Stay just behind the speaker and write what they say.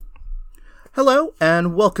Hello,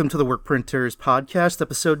 and welcome to the Workprinters podcast,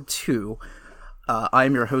 episode 2. I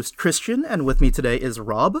am your host, Christian, and with me today is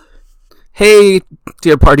Rob. Hey,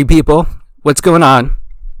 dear party people. What's going on?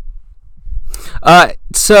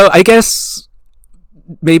 So I guess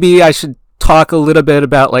maybe I should talk a little bit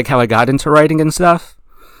about, how I got into writing and stuff.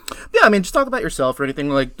 Yeah, just talk about yourself or anything.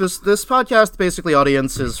 This podcast, basically,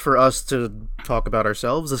 audience is for us to talk about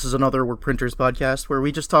ourselves. This is another Workprinters podcast where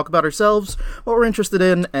we just talk about ourselves, what we're interested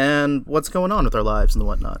in, and what's going on with our lives and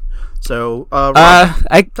whatnot. So, Rob,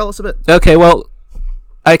 tell us a bit. Okay, well,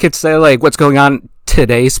 I could say, what's going on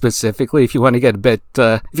today specifically, if you want to get a bit,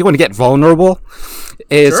 if you want to get vulnerable,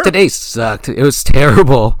 is Sure. Today sucked. It was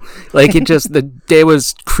terrible. The day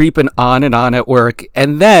was creeping on and on at work,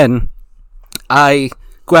 and then I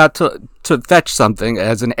go out to fetch something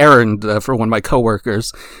as an errand for one of my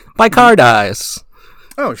coworkers. My car dies.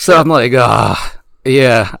 Oh, shit. So I'm like,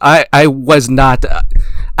 yeah, I was not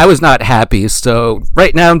happy. So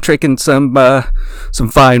right now I'm drinking some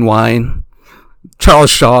fine wine.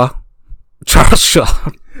 Charles Shaw.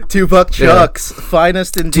 $2 Chucks,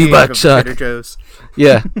 finest indeed $2 of Chuck. Trader Joe's.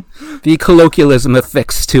 Yeah, the colloquialism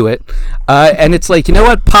affixed to it. And it's like, you know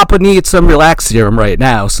what? Papa needs some relax serum right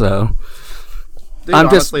now, so Dude, I'm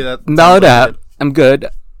honestly, just that mellowed sounds out. like I'm good.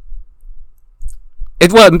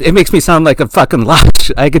 It makes me sound like a fucking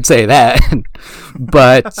lodge. I could say that,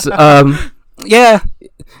 but yeah,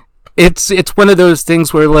 it's one of those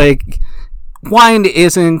things where wine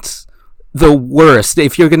isn't the worst.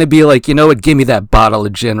 If you're gonna be like, you know what, give me that bottle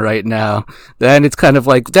of gin right now, then it's kind of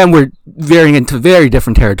then we're veering into very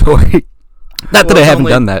different territory. Not that I haven't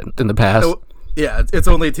done that in the past. Yeah, it's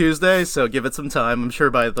only Tuesday, so give it some time. I'm sure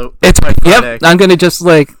by Friday. Yep. I'm gonna just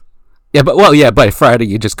by Friday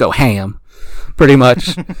you just go ham, pretty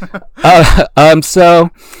much. So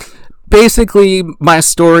basically, my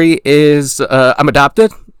story is I'm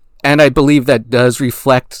adopted, and I believe that does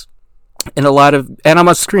reflect in a lot of, and I'm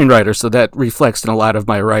a screenwriter, so that reflects in a lot of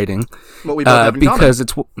my writing. What we both have in because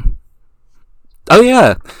common. Oh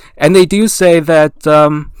yeah, and they do say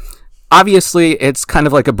that. Obviously, it's kind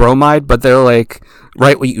of like a bromide, but they're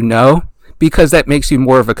write what you know, because that makes you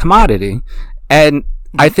more of a commodity. And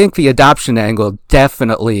I think the adoption angle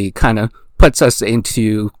definitely kind of puts us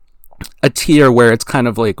into a tier where it's kind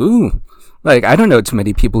of ooh, I don't know too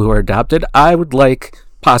many people who are adopted. I would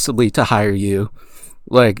possibly to hire you,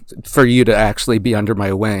 for you to actually be under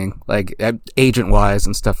my wing, agent-wise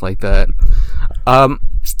and stuff like that.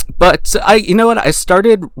 But you know what? I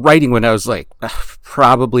started writing when I was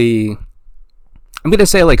probably, I'm going to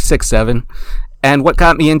say 6, 7. And what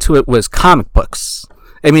got me into it was comic books.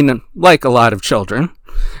 Like a lot of children.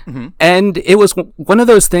 Mm-hmm. And it was one of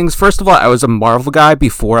those things. First of all, I was a Marvel guy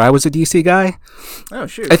before I was a DC guy. Oh,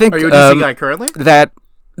 shoot. I think, are you a DC guy currently?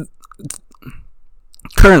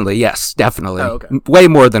 Currently, yes, definitely. Oh, okay. Way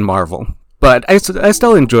more than Marvel. But I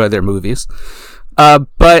still enjoy their movies. And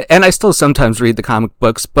I still sometimes read the comic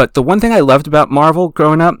books, but the one thing I loved about Marvel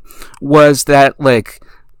growing up was that,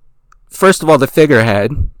 first of all, the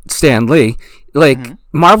figurehead, Stan Lee, mm-hmm.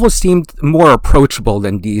 Marvel seemed more approachable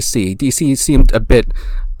than DC. DC seemed a bit,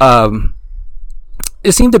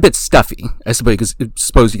 it seemed a bit stuffy, I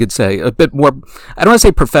suppose you could say. A bit more, I don't want to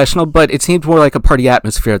say professional, but it seemed more like a party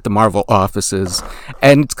atmosphere at the Marvel offices.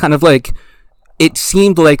 And it's kind of it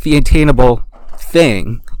seemed like the attainable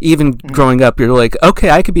thing. Even growing up, you're okay,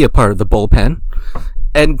 I could be a part of the bullpen.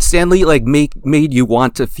 And Stan Lee made you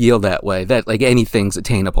want to feel that way, that anything's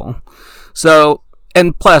attainable. So,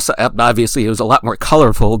 and plus, obviously, it was a lot more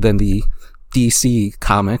colorful than the DC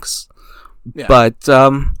comics. Yeah. But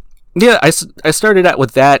yeah, I started out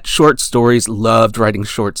with that, short stories. Loved writing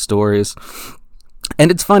short stories. And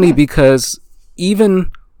it's funny because even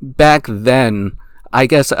back then, I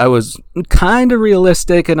guess I was kind of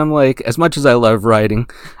realistic, and I'm as much as I love writing,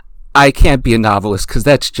 I can't be a novelist, because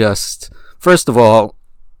that's just, first of all,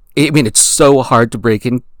 it's so hard to break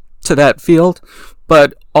into that field,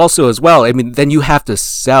 but also as well, then you have to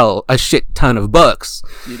sell a shit ton of books.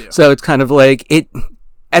 You do. So it's kind of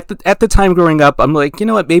at the time growing up, I'm you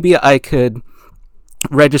know what, maybe I could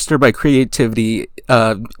register my creativity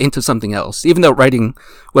into something else, even though writing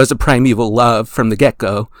was a primeval love from the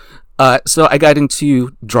get-go. So I got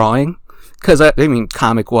into drawing, because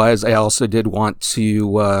comic-wise, I also did want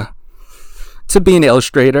to be an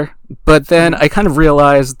illustrator. But then I kind of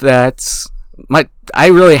realized that I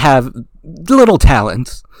really have little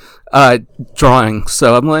talent drawing.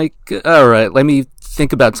 So I'm all right, let me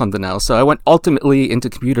think about something else. So I went ultimately into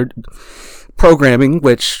computer programming,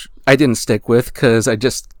 which I didn't stick with because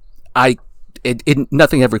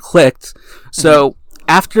nothing ever clicked. So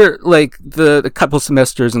after the couple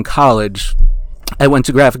semesters in college, I went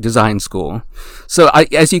to graphic design school. So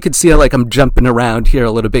as you can see, like I'm jumping around here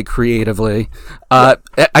a little bit creatively. I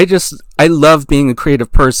love being a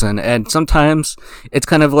creative person, and sometimes it's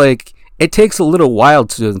kind of like it takes a little while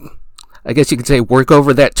to, I guess you could say, work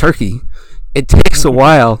over that turkey. It takes a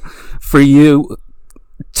while for you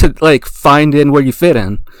to like find in where you fit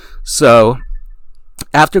in. So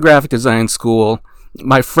after graphic design school,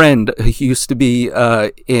 my friend who used to be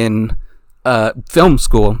in film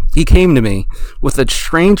school, he came to me with a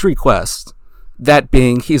strange request. That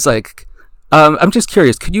being, he's like, I'm just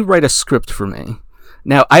curious, could you write a script for me?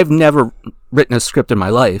 Now, I've never written a script in my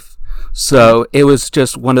life, so it was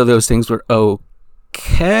just one of those things where,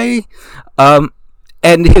 okay.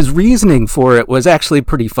 And his reasoning for it was actually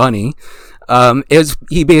pretty funny.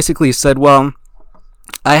 He basically said, well,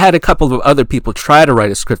 I had a couple of other people try to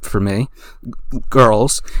write a script for me,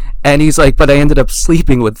 girls, and he's like, but I ended up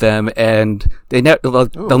sleeping with them, and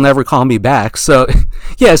they'll never call me back. So,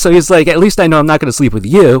 yeah, so he's like, at least I know I'm not going to sleep with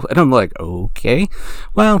you. And I'm like, okay,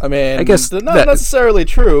 well, I mean, I guess not necessarily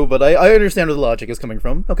true, but I understand where the logic is coming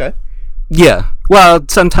from. Okay. Yeah, well,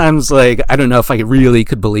 sometimes, like, I don't know if I really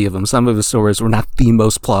could believe him. Some of his stories were not the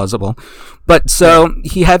most plausible. But so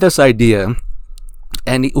he had this idea,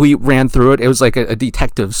 and we ran through it. It was like a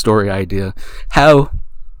detective story idea. How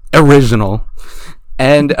original.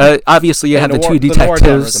 And obviously you had the two detectives. The noir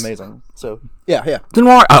genre is amazing. So, yeah. The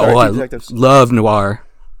noir. I love noir.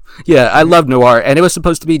 Yeah, I love noir. And it was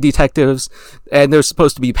supposed to be detectives, and there's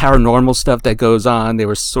supposed to be paranormal stuff that goes on. They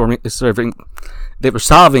were solving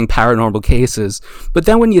paranormal cases. But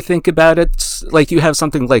then when you think about it, like you have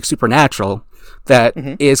something like Supernatural that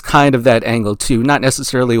is kind of that angle too, not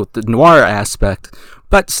necessarily with the noir aspect,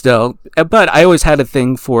 but still. But I always had a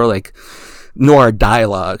thing for like noir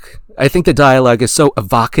dialogue. I think the dialogue is so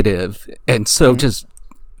evocative and so just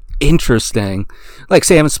interesting, like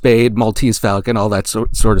Sam Spade, Maltese Falcon, all that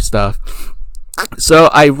sort of stuff. So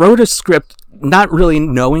I wrote a script, not really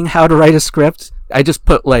knowing how to write a script. I just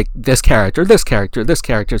put like this character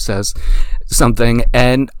says something,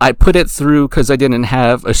 and I put it through, because I didn't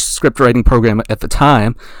have a script writing program at the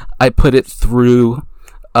time. I put it through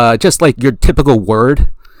just like your typical Word,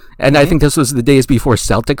 and I think this was the days before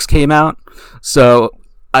Celtics came out, so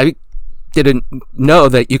I didn't know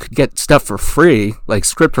that you could get stuff for free, like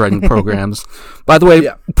script writing programs. By the way,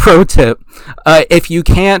 pro tip, if you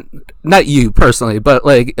can't, not you personally, but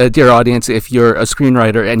like a dear audience, if you're a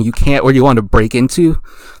screenwriter and you can't, or you want to break into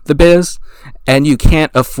the biz and you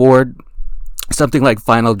can't afford something like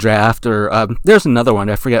Final Draft, or there's another one,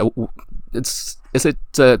 I forget, is it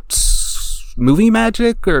Movie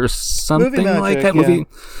Magic or something like that? Movie,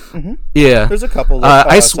 yeah. There's a couple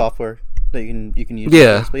of software that you can use.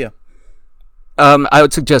 Yeah, but yeah. I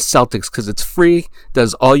would suggest Celtics because it's free,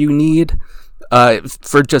 does all you need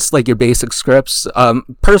for just like your basic scripts.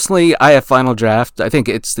 Personally, I have Final Draft. I think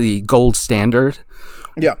it's the gold standard.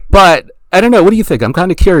 Yeah. But I don't know. What do you think? I'm kind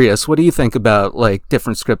of curious. What do you think about like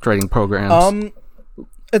different script writing programs?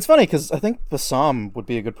 It's funny because I think Bassam would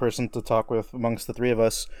be a good person to talk with amongst the three of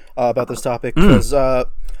us about this topic, because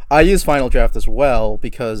I use Final Draft as well,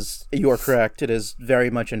 because you are correct. It is very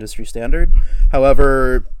much industry standard.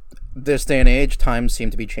 However, this day and age, times seem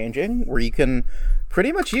to be changing, where you can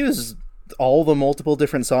pretty much use all the multiple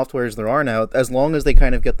different softwares there are now, as long as they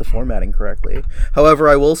kind of get the formatting correctly. However,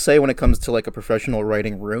 I will say, when it comes to like a professional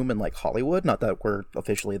writing room in like Hollywood, not that we're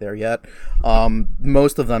officially there yet,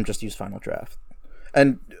 most of them just use Final Draft.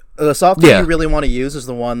 And the software you really want to use is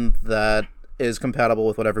the one that is compatible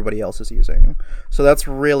with what everybody else is using. So that's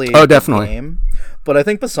really definitely the game. But I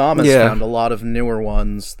think Bassam has found a lot of newer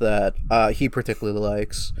ones that he particularly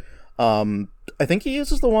likes. I think he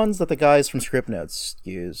uses the ones that the guys from Scriptnotes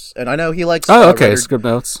use, and I know he likes.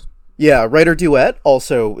 Scriptnotes. Yeah, Writer Duet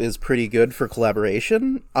also is pretty good for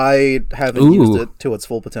collaboration. I haven't used it to its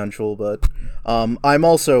full potential, but I'm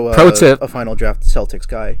also a Final Draft Celtics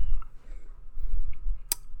guy.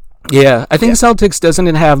 Yeah, I think Celtics doesn't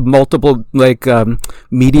have multiple like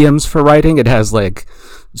mediums for writing. It has like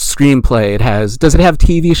screenplay. Does it have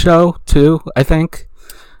TV show too? I think.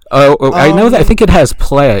 I know that. I think it has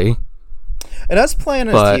play. It has play and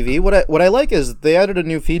it has TV. What I like is they added a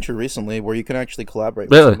new feature recently where you can actually collaborate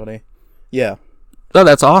with somebody. Yeah. Oh,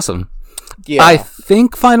 that's awesome. Yeah. I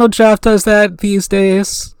think Final Draft does that these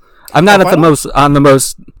days. I'm not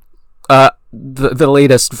the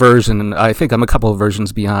latest version. I think I'm a couple of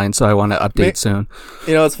versions behind, so I want to update soon.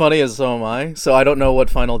 You know, what's funny is so am I. So I don't know what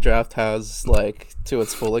Final Draft has like to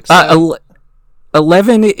its full extent.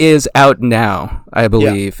 11 is out now, I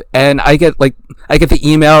believe, and I get the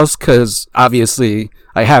emails because obviously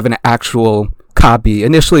I have an actual copy.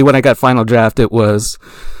 Initially, when I got Final Draft, it was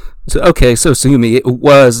So sue me. It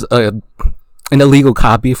was an illegal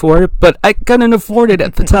copy for it, but I couldn't afford it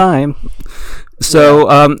at the time.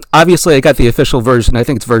 So obviously, I got the official version. I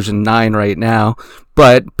think it's version 9 right now.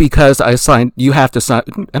 But because you have to sign.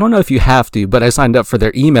 I don't know if you have to, but I signed up for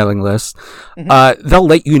their emailing list. They'll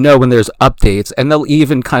let you know when there's updates, and they'll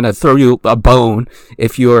even kind of throw you a bone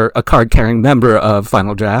if you're a card-carrying member of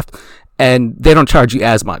Final Draft, and they don't charge you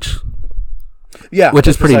as much. Yeah, which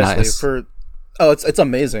is pretty nice. It's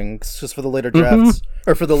amazing. It's just for the later drafts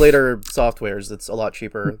or for the later softwares, it's a lot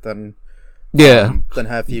cheaper than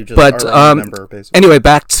have you just remember, basically. Anyway,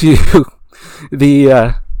 back to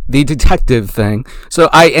the detective thing. So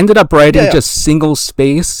I ended up writing just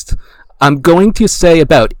single-spaced. I'm going to say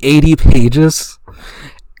about 80 pages,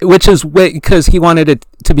 which is because he wanted it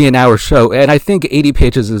to be an hour show, and I think 80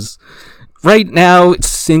 pages is... Right now, it's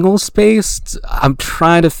single-spaced. I'm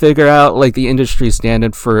trying to figure out, like, the industry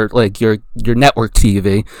standard for, like, your network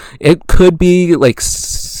TV. It could be, like,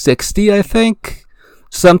 60, I think.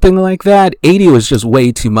 Something like that. 80 was just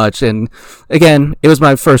way too much. And, again, it was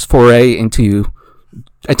my first foray into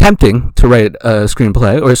attempting to write a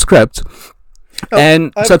screenplay or a script.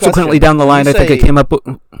 And subsequently down the line, I think I came up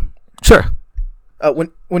with... Sure.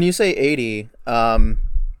 When you say 80,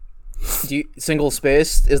 do you single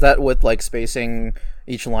spaced? Is that with like spacing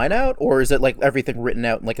each line out, or is it like everything written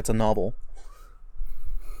out like it's a novel?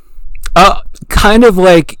 Kind of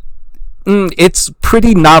like it's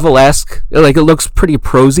pretty novelesque. Like it looks pretty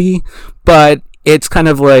prosy, but it's kind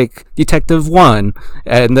of like Detective 1,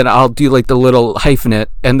 and then I'll do like the little hyphenate,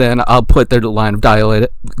 and then I'll put their line of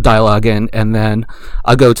dialogue in, and then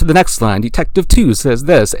I'll go to the next line. Detective 2 says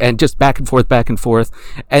this, and just back and forth,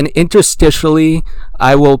 and interstitially,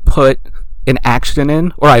 I will put an action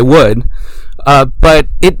in, or I would, but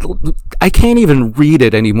I can't even read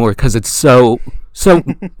it anymore because it's so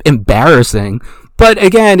embarrassing. But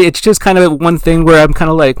again, it's just kind of one thing where I'm kind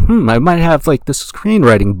of like, I might have like this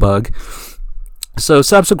screenwriting bug. So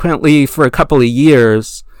subsequently, for a couple of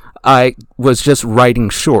years, I was just writing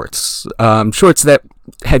shorts, shorts that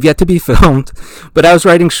have yet to be filmed, but I was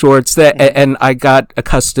writing shorts and I got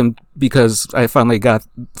accustomed because I finally got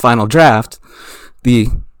Final Draft, the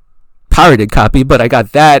pirated copy, but I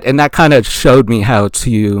got that, and that kind of showed me how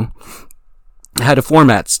to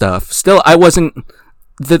format stuff. Still, I wasn't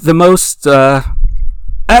the most, I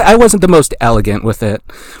wasn't the most elegant with it,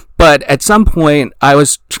 but at some point, I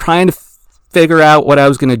was trying to figure out what I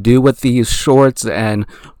was going to do with these shorts and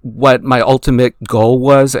what my ultimate goal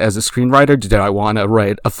was as a screenwriter. Did I want to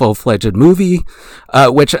write a full-fledged movie,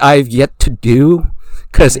 which I've yet to do,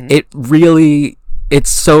 because it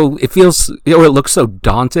looks so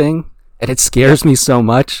daunting, and it scares me so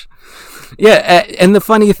much. Yeah, and the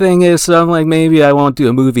funny thing is, so I'm like, maybe I won't do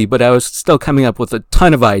a movie, but I was still coming up with a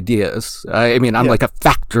ton of ideas. I mean, I'm like a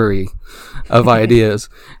factory of ideas.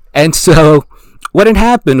 And so what had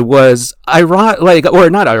happened was,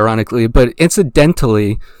 not ironically, but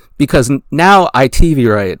incidentally, because now I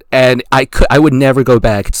TV write, and I would never go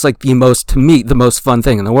back. It's like the most fun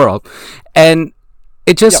thing in the world. And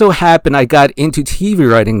it just so happened I got into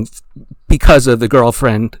TV writing because of the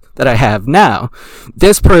girlfriend that I have now.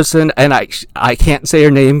 This person, and I can't say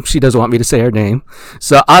her name. She doesn't want me to say her name.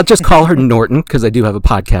 So I'll just call her Norton, because I do have a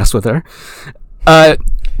podcast with her.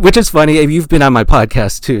 Which is funny. You've been on my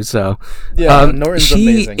podcast too, so Norton's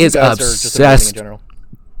amazing. Is you guys obsessed. are just amazing in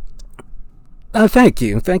general. Thank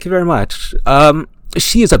you very much.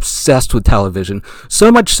 She is obsessed with television,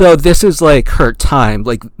 so much so this is like her time.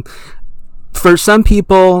 Like for some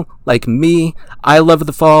people, like me, I love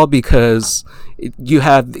the fall because you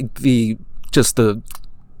have the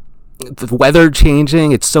weather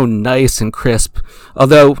changing. It's so nice and crisp.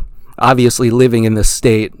 Although obviously living in this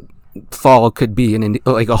state, fall could be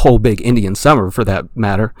like a whole big Indian summer for that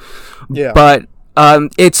matter. Yeah. But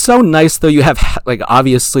it's so nice though. You have like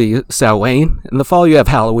obviously Samhain. In the fall you have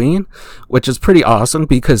Halloween, which is pretty awesome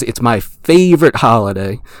because it's my favorite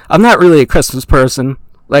holiday. I'm not really a Christmas person.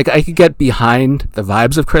 Like I could get behind the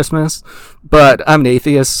vibes of Christmas, but I'm an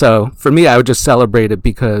atheist, so for me I would just celebrate it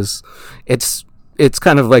because it's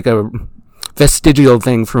kind of like a vestigial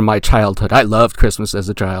thing from my childhood. I loved Christmas as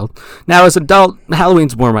a child. Now as an adult,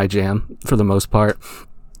 Halloween's more my jam for the most part.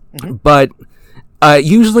 But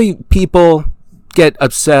usually people get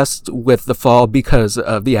obsessed with the fall because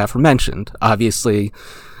of the aforementioned. Obviously,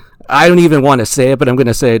 I don't even want to say it, but I'm going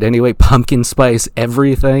to say it anyway. Pumpkin spice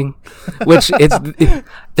everything, which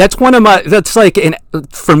that's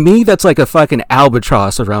for me, that's like a fucking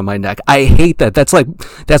albatross around my neck. I hate that. That's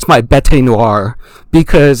my bete noir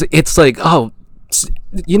because it's like,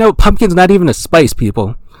 pumpkin's not even a spice,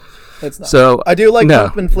 people. It's not. So I do like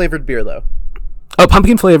pumpkin flavored beer though. Oh,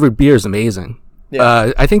 pumpkin flavored beer is amazing.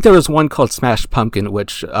 Yeah. I think there was one called Smashed Pumpkin,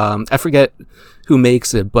 which I forget who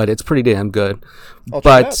makes it, but it's pretty damn good. I'll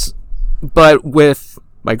check it But with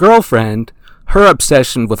my girlfriend, her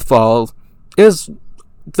obsession with fall is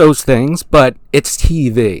those things, but it's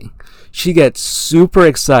TV. She gets super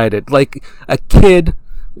excited, like a kid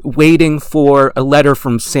waiting for a letter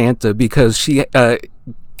from Santa because she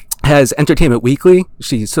has Entertainment Weekly.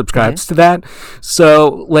 She subscribes to that.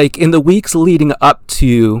 So, like, in the weeks leading up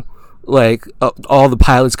to like all the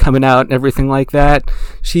pilots coming out and everything like that,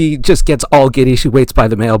 she just gets all giddy. She waits by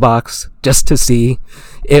the mailbox just to see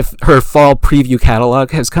if her fall preview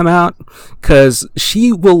catalog has come out, because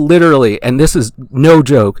she will literally, and this is no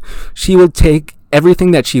joke, she will take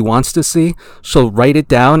everything that she wants to see, she'll write it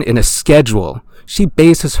down in a schedule. She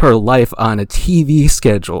bases her life on a TV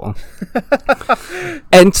schedule.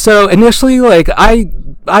 And so initially, like, I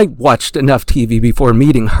watched enough TV before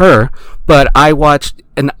meeting her, but I watched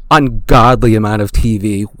an ungodly amount of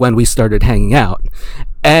TV when we started hanging out.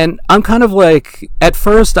 And I'm kind of like, at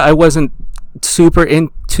first I wasn't super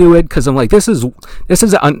into it because I'm like, this is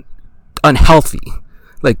unhealthy.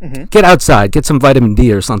 Like, get outside, get some vitamin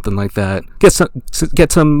D or something like that.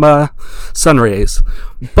 Get some sun rays.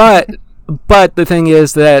 But the thing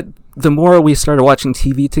is that the more we started watching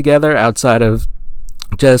TV together outside of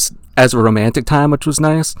just as a romantic time, which was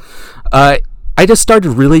nice, I just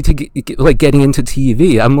started really to getting into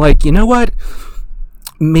TV. I'm like, you know what?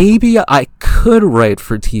 Maybe I could write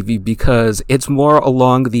for TV because it's more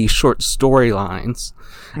along the short storylines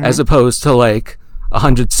as opposed to like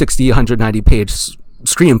 160, 190 page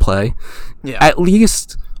screenplay. Yeah. At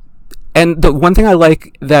least, and the one thing I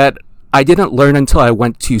like that I didn't learn until I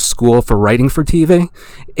went to school for writing for TV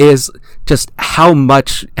is just how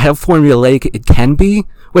formulaic it can be,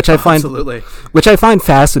 which I find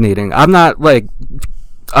fascinating. I'm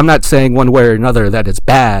not saying one way or another that it's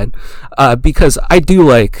bad, because I do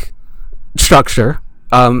like structure.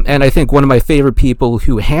 And I think one of my favorite people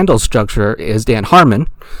who handles structure is Dan Harmon,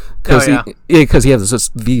 because he has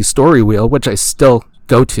the story wheel, which I still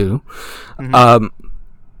go to.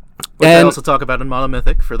 Which I also talk about in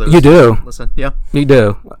Monomythic for those you do who listen. Yeah, you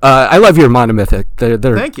do. I love your Monomythic. They're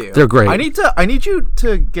thank you. They're great. I need you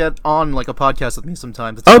to get on like a podcast with me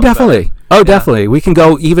sometime. Oh, definitely. Definitely. We can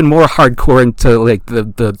go even more hardcore into like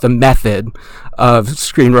the method of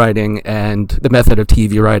screenwriting and the method of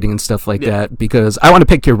TV writing and stuff like that, because I want to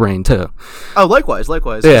pick your brain too. Oh, likewise.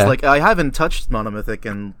 Yeah. Like, I haven't touched Monomythic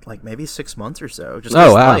in like maybe 6 months or so. Just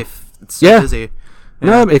life. It's so busy. Yeah.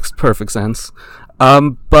 No, it makes perfect sense.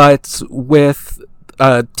 But with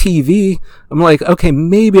TV, I'm like, okay,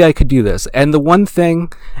 maybe I could do this. And the one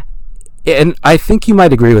thing, and I think you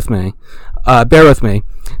might agree with me, bear with me.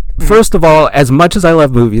 First of all, as much as I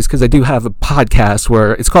love movies, because I do have a podcast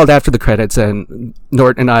where it's called After the Credits, and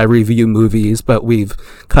Norton and I review movies, but we've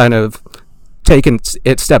kind of taken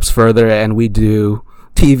it steps further and we do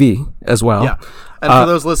TV as well. Yeah. And for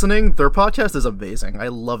those listening, their podcast is amazing. I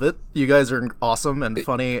love it. You guys are awesome and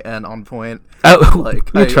funny and on point. I love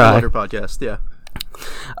your podcast. Yeah.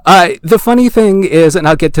 The funny thing is, and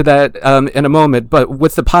I'll get to that in a moment, but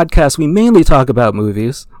with the podcast, we mainly talk about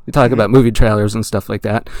movies. We talk about movie trailers and stuff like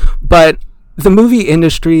that. But the movie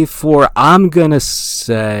industry I'm going to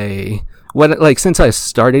say, since I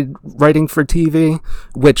started writing for TV,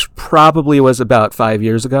 which probably was about 5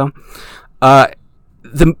 years ago,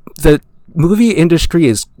 the movie industry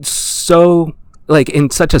is so like in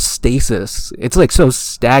such a stasis. It's like so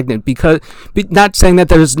stagnant, because not saying that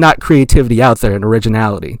there's not creativity out there and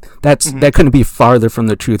originality. That couldn't be farther from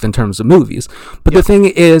the truth in terms of movies. But the thing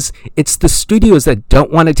is, it's the studios that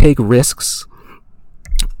don't want to take risks.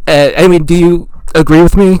 I mean, do you agree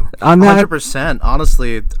with me on that? 100%.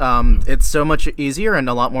 Honestly, it's so much easier and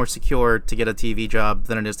a lot more secure to get a TV job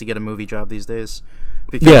than it is to get a movie job these days.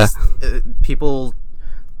 Because people,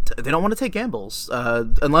 they don't want to take gambles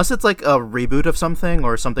unless it's like a reboot of something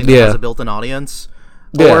or something that has a built-in audience,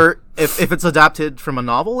 or if it's adapted from a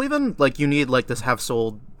novel. Even like you need like to have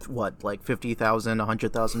sold like 50,000,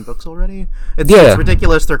 100,000 books already. It's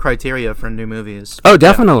ridiculous, their criteria for new movies. Oh,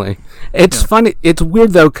 definitely. It's funny. It's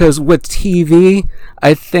weird though, because with TV,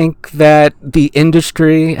 I think that the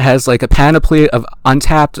industry has like a panoply of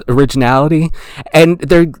untapped originality, and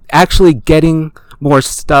they're actually getting more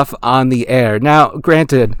stuff on the air. Now,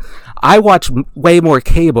 granted, I watch way more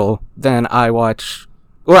cable than I watch,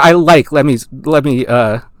 or I like, let me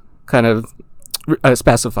kind of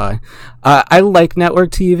specify. I like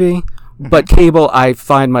network TV, but cable I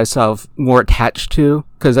find myself more attached to,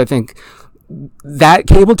 because I think that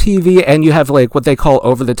cable TV, and you have like what they call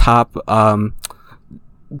over the top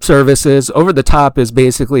services. Over the top is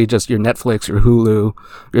basically just your Netflix, your Hulu,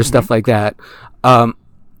 your stuff like that.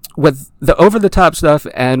 With the over the top stuff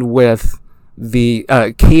and with the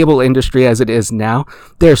cable industry as it is now,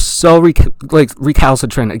 they're so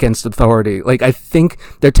recalcitrant against authority. Like, I think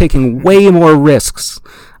they're taking way more risks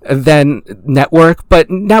than network, but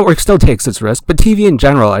network still takes its risk. But TV in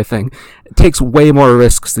general, I think, takes way more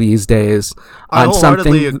risks these days I on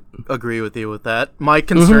wholeheartedly something. agree with you with that. My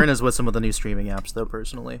concern is with some of the new streaming apps, though,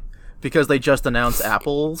 personally, because they just announced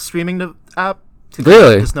Apple's streaming app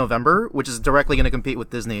this November, which is directly going to compete with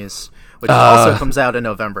Disney's, which also comes out in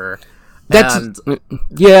November. That's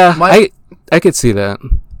I could see that.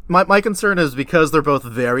 My concern is because they're both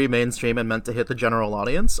very mainstream and meant to hit the general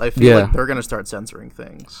audience, I feel like they're going to start censoring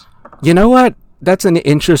things. You know what? That's an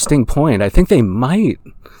interesting point. I think they might.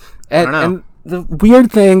 I don't know. And the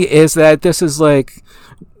weird thing is that this is like,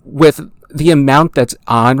 with the amount that's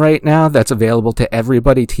on right now, that's available to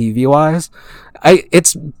everybody TV-wise, I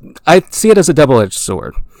see it as a double-edged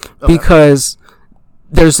sword. Okay. Because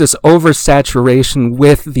there's this oversaturation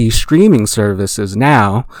with the streaming services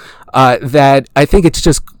now, that I think it's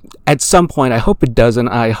just, at some point, I hope it doesn't.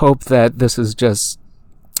 I hope that this is just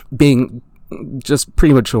being just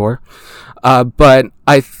premature. But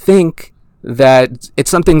I think that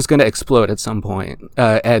something's going to explode at some point,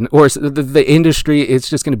 or the industry is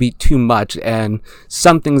just going to be too much, and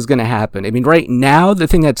something's going to happen. I mean, right now, the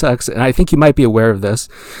thing that sucks, and I think you might be aware of this,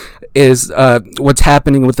 is what's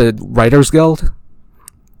happening with the Writers Guild.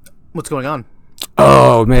 What's going on?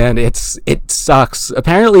 Oh man, it sucks.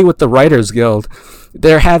 Apparently, with the Writers Guild,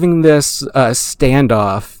 they're having this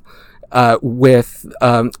standoff with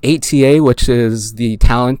ATA, which is the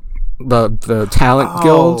talent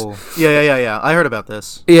guild. Yeah. I heard about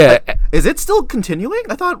this. Yeah, is it still continuing?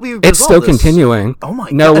 I thought we. It's still continuing. Oh my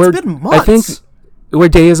god! It's been months. I think we're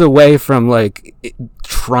days away from like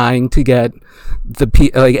trying to get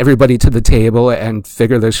everybody to the table and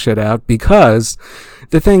figure this shit out, because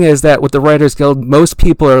the thing is that with the Writers Guild, most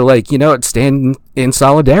people are like, stand in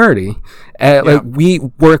solidarity. Like, we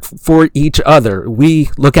work for each other. We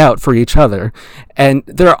look out for each other. And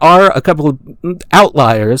there are a couple of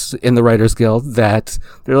outliers in the Writers Guild that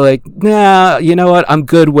they're like, nah, you know what? I'm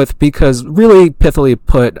good with, because really pithily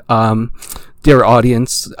put, dear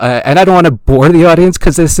audience, and I don't want to bore the audience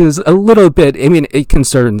because this is a little bit, I mean, it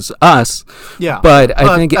concerns us. Yeah. But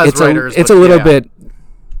I think it's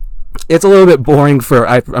a little bit boring for,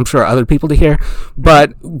 I'm sure, other people to hear.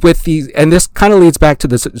 But with and this kind of leads back to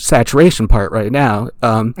the saturation part right now,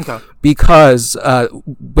 because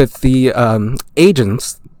with the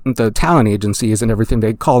agents, the talent agencies and everything,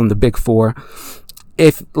 they call them the Big Four.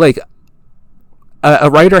 If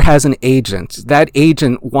a writer has an agent, that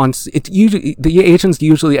agent wants it. Usually, the agents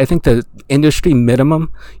usually, I think the industry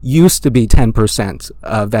minimum used to be 10%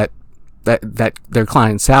 of that their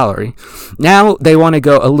client's salary. Now they want to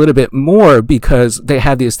go a little bit more because they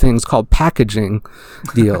have these things called packaging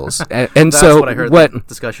deals. And that's so what I heard the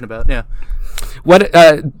discussion about. Yeah. What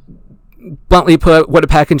bluntly put, what a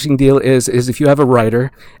packaging deal is if you have a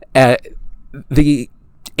writer, the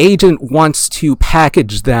agent wants to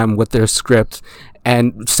package them with their script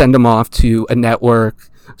and send them off to a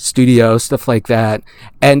network, studio, stuff like that.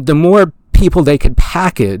 And the more people they can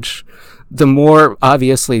package, the more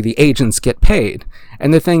obviously the agents get paid.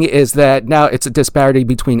 And the thing is that now it's a disparity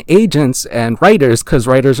between agents and writers, because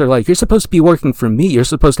writers are like, you're supposed to be working for me, you're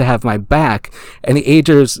supposed to have my back. And the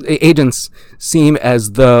agents seem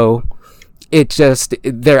as though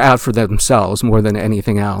they're out for themselves more than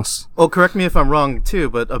anything else. Well, correct me if I'm wrong too,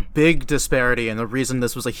 but a big disparity, and the reason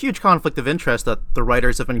this was a huge conflict of interest that the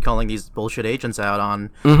writers have been calling these bullshit agents out on,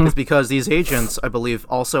 is because these agents, I believe,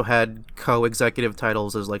 also had co-executive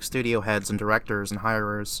titles as like studio heads and directors and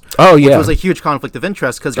hirers. Oh yeah, which was a huge conflict of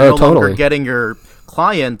interest, because you're no longer getting your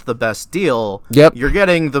client the best deal. Yep, you're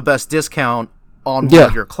getting the best discount on one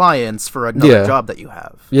of your clients for another job that you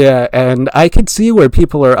have. Yeah, and I could see where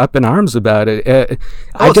people are up in arms about it. It's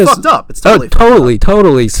fucked up. It's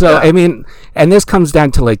totally. So, I mean, and this comes down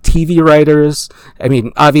to like TV writers. I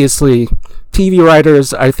mean, obviously, TV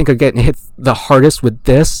writers, I think, are getting hit the hardest with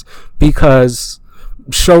this, because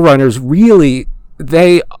showrunners really,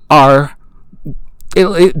 they're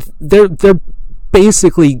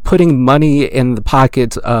basically putting money in the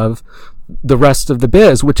pockets of the rest of the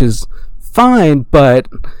biz, which is fine, but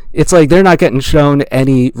it's like they're not getting shown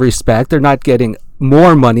any respect. They're not getting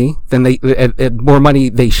more money than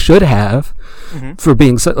they should have for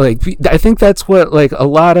being so, like, I think that's what, like, a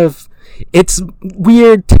lot of, it's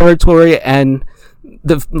weird territory. And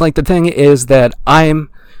the thing is that I'm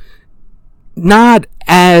not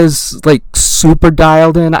as like super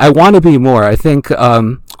dialed in. I want to be more. I think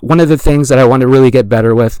one of the things that I want to really get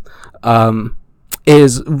better with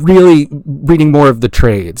is really reading more of the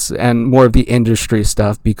trades and more of the industry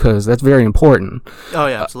stuff, because that's very important. Oh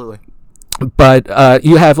yeah, absolutely. But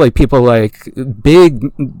you have like people like big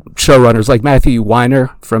showrunners like Matthew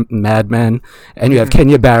Weiner from Mad Men, and you have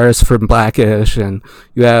Kenya Barris from Blackish, and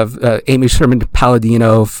you have Amy Sherman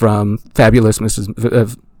Palladino from Marvelous Mrs.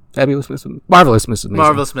 Maisel.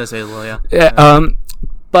 Marvelous Miss Hazel, yeah.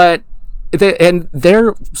 But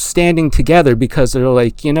they're standing together because they're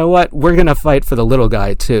like, you know what, we're gonna fight for the little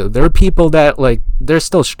guy too. There are people that like they're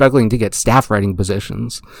still struggling to get staff writing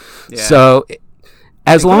positions, so.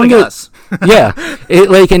 As long as,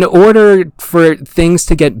 like in order for things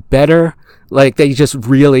to get better, like they just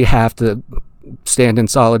really have to stand in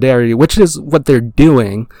solidarity, which is what they're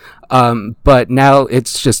doing. But now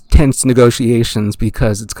it's just tense negotiations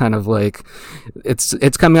because it's kind of like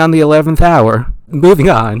it's coming on the 11th hour. Moving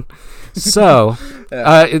on. So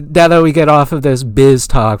now that we get off of this biz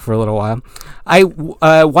talk for a little while, I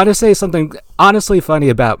want to say something honestly funny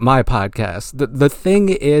about my podcast. The thing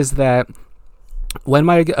is that when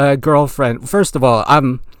my girlfriend, first of all,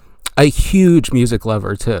 I'm a huge music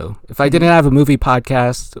lover too. If I didn't have a movie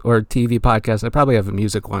podcast or TV podcast, I'd probably have a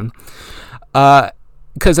music one.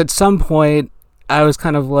 Because at some point, I was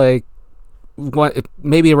kind of like,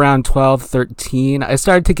 maybe around 12, 13, I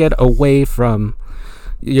started to get away from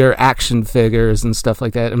your action figures and stuff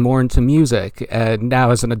like that and more into music. And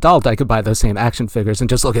now as an adult, I could buy those same action figures and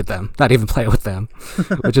just look at them, not even play with them,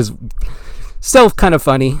 which is still kind of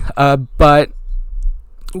funny. But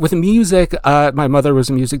with music, my mother was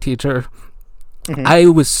a music teacher. I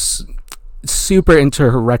was super into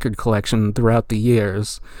her record collection throughout the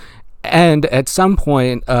years. And at some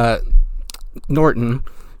point, Norton,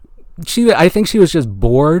 I think she was just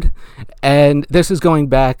bored. And this is going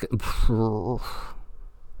back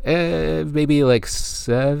maybe like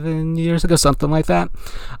 7 years ago, something like that.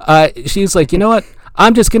 She's like, you know what?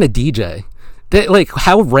 I'm just going to DJ. Like,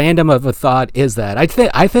 how random of a thought is that? I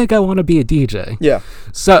think I want to be a DJ. Yeah.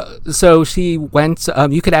 So she went.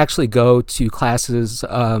 You could actually go to classes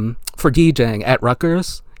for DJing at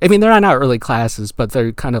Rutgers. I mean, they're not really classes, but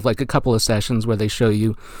they're kind of like a couple of sessions where they show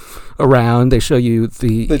you around. They show you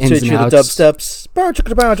the ins and outs. The dubsteps.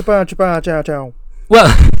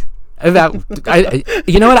 Well,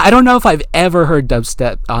 you know what? I don't know if I've ever heard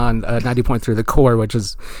dubstep on 90.3 The Core, which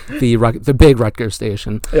is the big Rutgers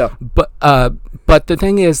station. Yeah. But the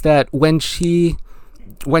thing is that when she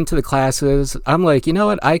went to the classes, I'm like, you know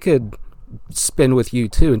what? I could spin with you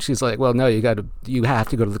too. And she's like, well, no, you have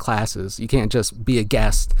to go to the classes. You can't just be a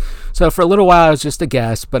guest. So for a little while, I was just a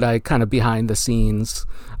guest, but I kind of behind the scenes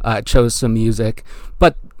chose some music.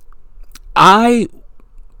 But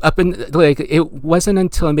it wasn't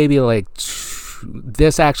until maybe like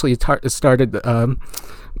this actually started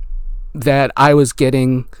that I was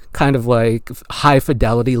getting kind of like high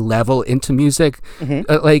fidelity level into music,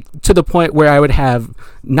 like to the point where I would have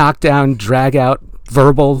knockdown, drag out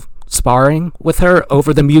verbal sparring with her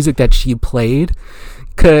over the music that she played,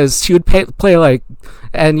 because she would play like,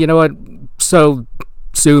 and you know what? So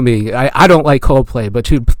sue me. I don't like Coldplay, but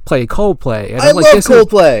she'd play Coldplay. And I love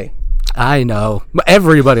Coldplay. I know.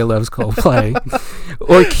 Everybody loves Coldplay.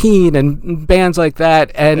 Or Keane and bands like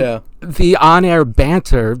that. And the on-air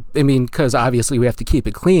banter, I mean, because obviously we have to keep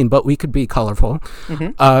it clean, but we could be colorful.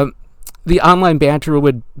 The online banter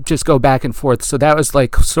would just go back and forth. So that was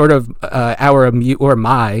like sort of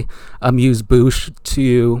my amuse-bouche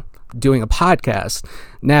to doing a podcast.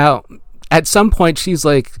 Now, at some point, she's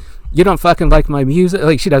like, you don't fucking like my music.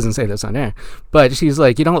 Like, she doesn't say this on air, but she's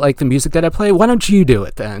like, you don't like the music that I play? Why don't you do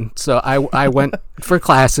it then? So I went for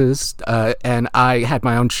classes, and I had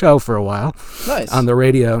my own show for a while. Nice. On the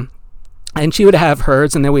radio. And she would have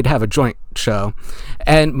hers, and then we'd have a joint show.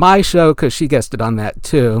 And my show, because she guessed it on that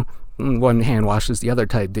too, one hand washes the other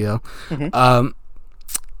type deal.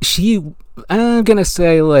 She, I'm going to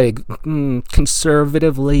say, like,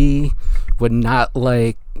 conservatively would not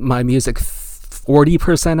like my music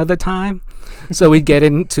 40% of the time. So we'd get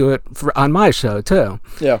into it on my show too.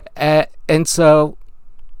 Yeah. And so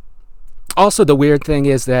also the weird thing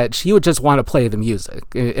is that she would just want to play the music,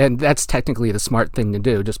 and that's technically the smart thing to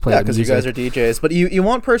do, just play the music. Yeah, because you guys are DJs, but you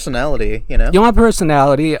want personality, you know? You want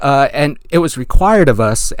personality, and it was required of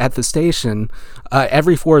us at the station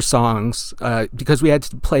every 4 songs, because we had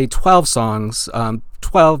to play 12 songs,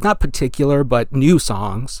 12, not particular, but new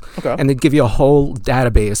songs. Okay. And they'd give you a whole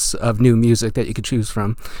database of new music that you could choose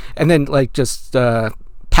from. And then, like, just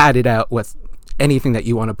pad it out with anything that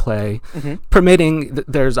you want to play, permitting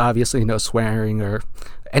there's obviously no swearing or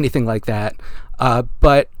anything like that.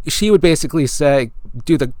 But she would basically say,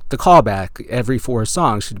 do the callback every 4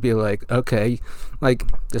 songs. She'd be like, okay, like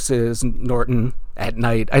this is Norton at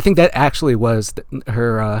Night. I think that actually was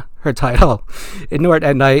her title, Norton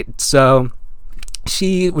at Night. So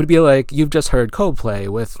she would be like, you've just heard Coldplay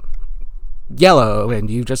with Yellow, and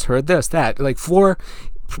you just heard this, that, like four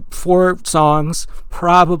songs,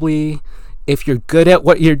 probably. If you're good at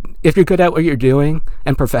what you're doing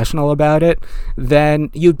and professional about it, then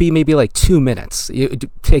you'd be maybe like 2 minutes. You'd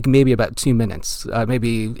take maybe about 2 minutes,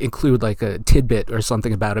 maybe include like a tidbit or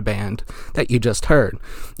something about a band that you just heard.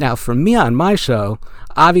 Now, for me on my show,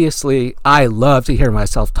 obviously, I love to hear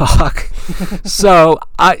myself talk. So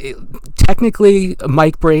technically,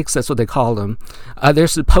 mic breaks, that's what they call them. They're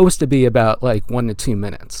supposed to be about like 1 to 2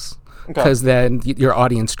 minutes. Because then your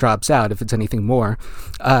audience drops out if it's anything more.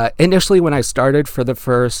 Initially, when I started for the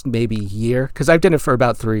first maybe year, because I've done it for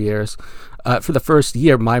about 3 years, for the first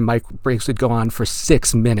year, my mic breaks would go on for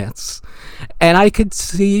 6 minutes. And I could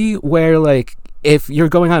see where, like, if you're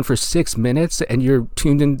going on for 6 minutes and you're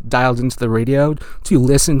dialed into the radio to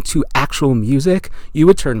listen to actual music, you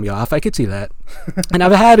would turn me off. I could see that. And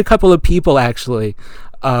I've had a couple of people actually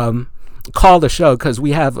call the show, because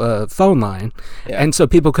we have a phone line, and so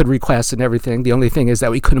people could request and everything. The only thing is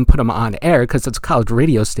that we couldn't put them on air because it's a college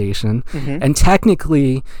radio station, and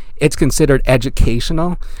technically it's considered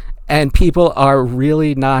educational, and people are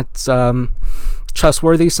really not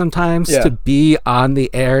trustworthy sometimes to be on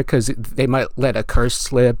the air, because they might let a curse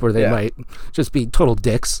slip, or they might just be total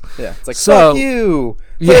dicks. It's like, fuck you,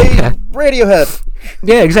 Radiohead.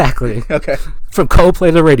 Yeah, exactly. Okay. From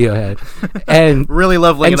Coldplay to Radiohead. And really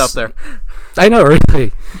leveling it up there. I know,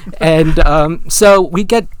 really. And so we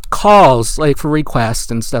get calls like for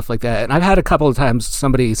requests and stuff like that. And I've had a couple of times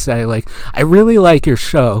somebody say, like, I really like your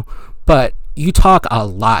show, but you talk a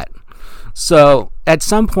lot. So at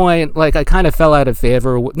some point, like, I kind of fell out of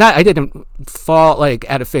favor. I didn't fall like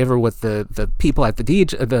out of favor with the people at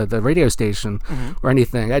the radio station or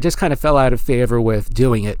anything. I just kind of fell out of favor with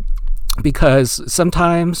doing it, because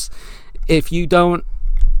sometimes if you don't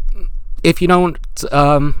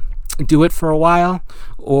do it for a while,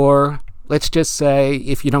 or let's just say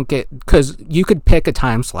if you don't get, because you could pick a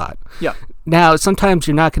time slot. Yeah. Now, sometimes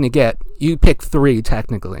you're not going to you pick 3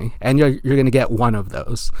 technically, and you're going to get one of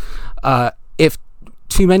those. If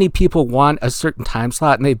too many people want a certain time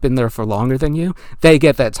slot and they've been there for longer than you, they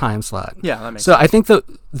get that time slot. Yeah, that makes sense. I think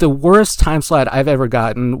the worst time slot I've ever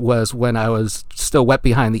gotten was when I was still wet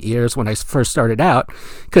behind the ears when I first started out,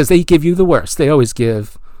 because they give you the worst. They always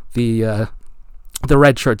give the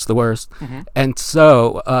red shirts the worst. And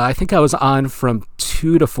so I think I was on from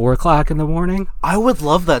 2 to 4 o'clock in the morning. I would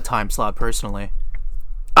love that time slot personally.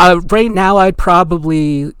 Right now, I'd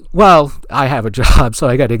probably, I have a job, so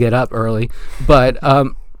I got to get up early. But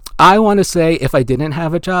I want to say if I didn't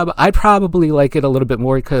have a job, I'd probably like it a little bit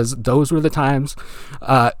more, because those were the times.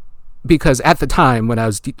 Because at the time when I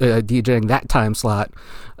was DJing that time slot,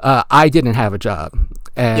 I didn't have a job.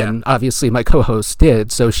 And obviously my co-host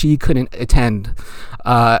did, so she couldn't attend.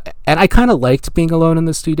 And I kind of liked being alone in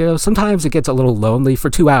the studio. Sometimes it gets a little lonely for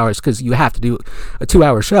 2 hours, because you have to do a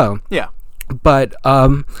 2-hour show. Yeah. But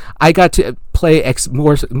I got to play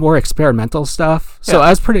more experimental stuff, so I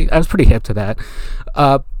was pretty hip to that.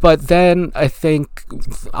 But then I think,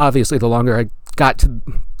 obviously, the longer I got to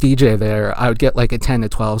DJ there, I would get like a 10 to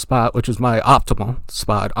 12 spot, which was my optimal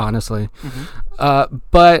spot, honestly.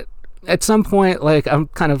 But at some point, like, I'm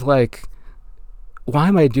kind of like, why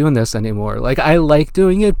am I doing this anymore? Like, I like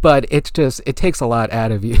doing it, but it takes a lot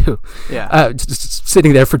out of you. Yeah. Just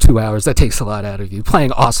sitting there for 2 hours, that takes a lot out of you.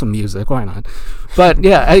 Playing awesome music, why not? But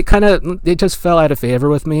yeah, it just fell out of favor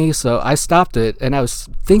with me, so I stopped it. And I was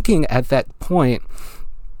thinking at that point,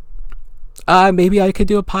 maybe I could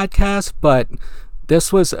do a podcast, but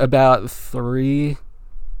this was about 3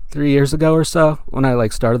 years ago or so when I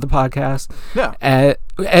started the podcast. Yeah. And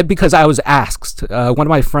because I was asked, one of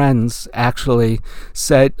my friends actually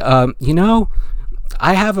said, I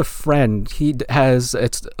have a friend. He has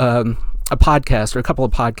a podcast, or a couple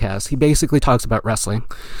of podcasts. He basically talks about wrestling,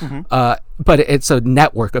 but it's a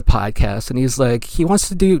network of podcasts. And he's like, he wants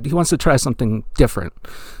to try something different.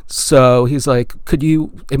 So he's like,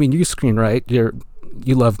 you screenwrite,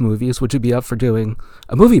 you love movies. Would you be up for doing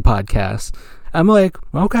a movie podcast? I'm like,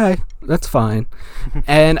 okay, that's fine.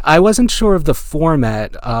 And I wasn't sure of the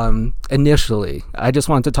format initially. I just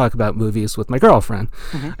wanted to talk about movies with my girlfriend.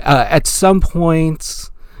 At some point,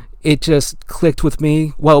 it just clicked with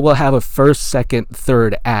me. Well, we'll have a first, second,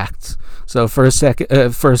 third act. So first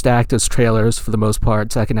act is trailers for the most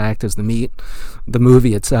part. Second act is the meat, the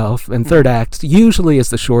movie itself, and third act usually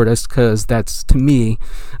is the shortest because that's, to me,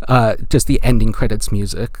 just the ending credits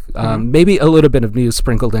music. Maybe a little bit of news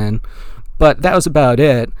sprinkled in, but that was about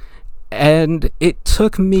it. And it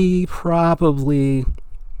took me probably,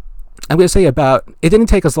 I'm going to say it didn't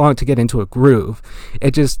take us long to get into a groove.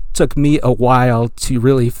 It just took me a while to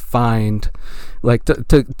really find, like,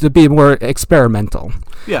 to be more experimental.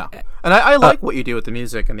 Yeah. And I like what you do with the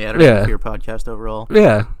music and the editing for your podcast overall.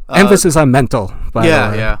 Yeah. Emphasis on mental, by the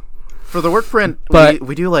way. Yeah. For the Workprint,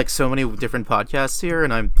 we do like so many different podcasts here,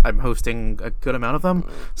 and I'm hosting a good amount of them.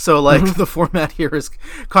 So like the format here is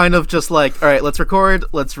kind of just like, all right, let's record,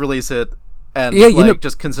 let's release it, and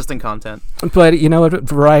just consistent content. But you know what?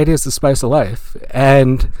 Variety is the spice of life,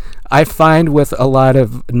 and I find with a lot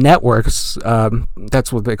of networks,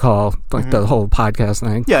 that's what they call like the whole podcast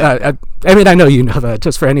thing. Yeah. I mean, I know you know that.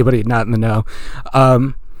 Just for anybody not in the know,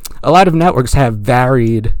 a lot of networks have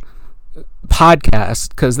varied podcast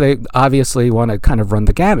because they obviously want to kind of run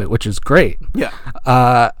the gamut, which is great. Yeah.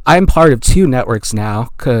 I'm part of 2 networks now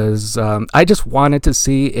because I just wanted to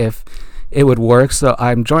see if it would work. So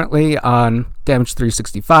I'm jointly on Damage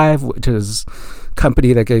 365, which is a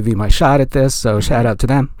company that gave me my shot at this. So shout out to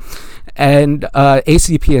them. And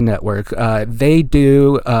ACP Network. They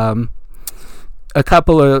do a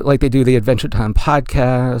couple of, like, they do the Adventure Time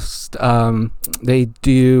podcast. They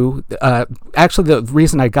do actually, the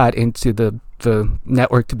reason I got into the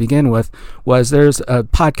network to begin with was there's a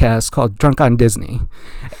podcast called Drunk on Disney,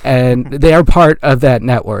 and they are part of that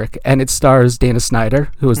network, and it stars Dana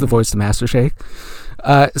Snyder, who is the voice of Master Shake.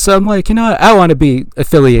 So I'm like, I want to be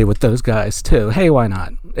affiliated with those guys too. Hey, why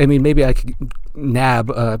not? I mean, maybe I could nab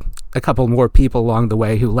a couple more people along the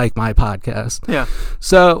way who like my podcast. Yeah.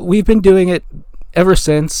 So we've been doing it ever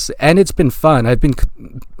since, and it's been fun. I've been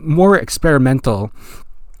more experimental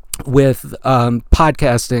with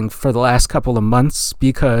podcasting for the last couple of months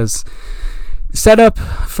because setup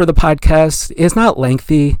for the podcast is not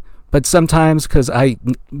lengthy, but sometimes because I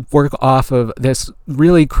work off of this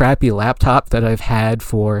really crappy laptop that I've had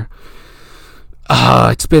for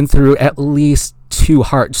it's been through at least 2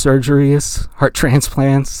 heart surgeries, heart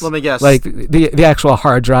transplants. Let me guess. Like the actual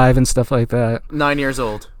hard drive and stuff like that. 9 years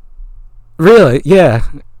old. Really? Yeah.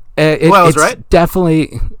 I was right?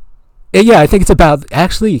 Definitely. Yeah, I think it's about,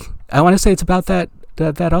 actually, I want to say it's about that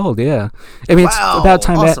old, yeah. I mean, it's about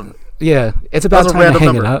time awesome. It's about time to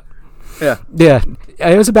hang it up. Yeah. Yeah.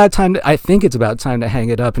 It was about time I think it's about time to hang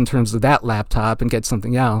it up in terms of that laptop and get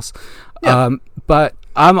something else. Yeah. But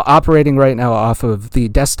I'm operating right now off of the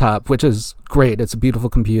desktop, which is great. It's a beautiful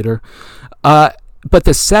computer. But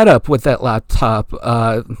the setup with that laptop,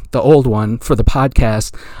 the old one for the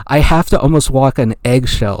podcast, I have to almost walk on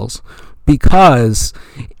eggshells because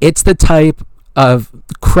it's the type of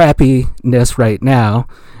crappiness right now,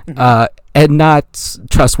 and not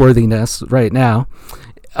trustworthiness right now,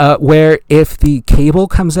 where if the cable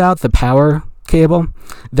comes out, the power cable,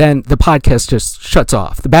 then the podcast just shuts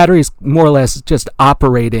off. The battery is more or less just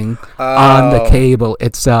operating on the cable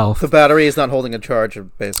itself. The battery is not holding a charge,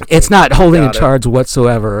 basically. It's not holding a charge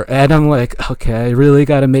whatsoever. And I'm like, okay, I really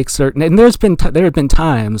got to make certain. And there have been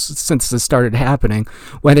times since this started happening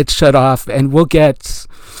when it's shut off, and we'll get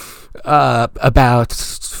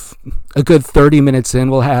about a good 30 minutes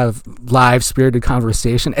in, we'll have live spirited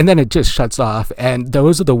conversation, and then it just shuts off. And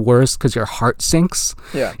those are the worst because your heart sinks.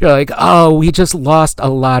 Yeah. You're like, oh, we just lost a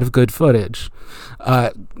lot of good footage.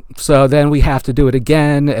 So then we have to do it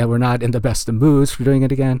again, and we're not in the best of moods for doing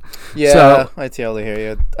it again. Yeah, so, I totally hear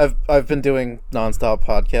you. I've been doing nonstop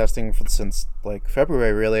podcasting since like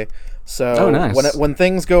February, really. So nice. when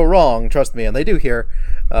things go wrong, trust me, and they do here,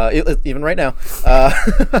 even right now,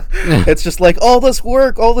 it's just like all this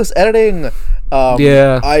work, all this editing.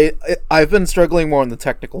 I've been struggling more on the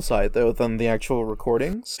technical side though than the actual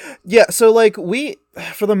recordings. Yeah, so like we,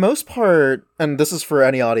 for the most part, and this is for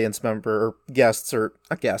any audience member or guests, or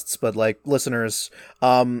not guests, but like listeners,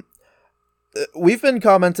 we've been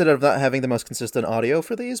commented of not having the most consistent audio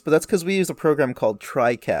for these, but that's because we use a program called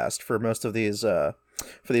TriCast for most of these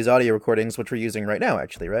for these audio recordings, which we're using right now,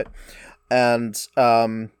 actually, right? And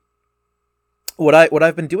what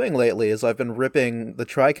I've been doing lately is I've been ripping the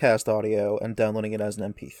TriCast audio and downloading it as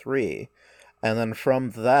an MP3, and then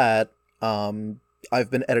from that, I've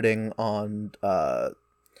been editing on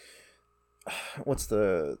what's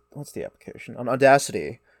the application, on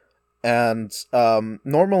Audacity. And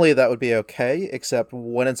normally that would be okay, except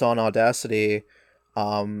when it's on Audacity,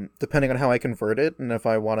 depending on how I convert it and if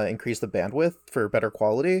I want to increase the bandwidth for better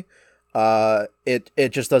quality, it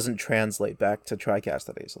just doesn't translate back to TriCast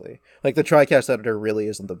that easily. Like, the TriCast editor really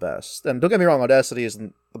isn't the best. And don't get me wrong, Audacity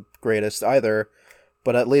isn't the greatest either,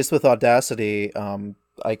 but at least with Audacity,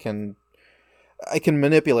 I can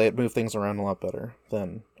manipulate, move things around a lot better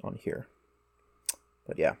than on here.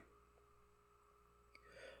 But yeah.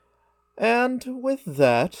 And with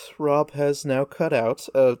that, Rob has now cut out.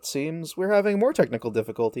 It seems we're having more technical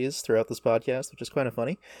difficulties throughout this podcast, which is kind of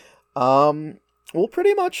funny. We'll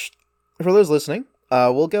pretty much, for those listening,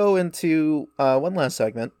 we'll go into one last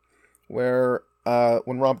segment where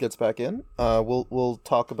when Rob gets back in, we'll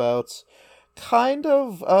talk about kind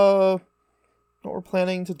of what we're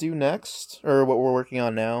planning to do next, or what we're working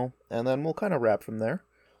on now, and then we'll kind of wrap from there.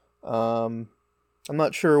 I'm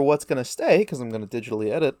not sure what's going to stay, because I'm going to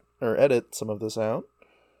digitally edit some of this out.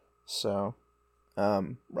 So,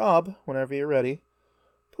 Rob, whenever you're ready,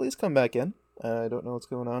 please come back in. I don't know what's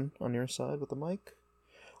going on your side with the mic.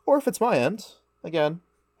 Or if it's my end. Again,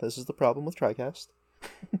 this is the problem with TriCast.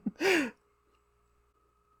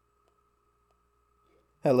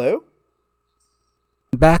 Hello?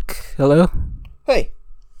 Back. Hello? Hey.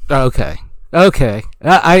 Okay.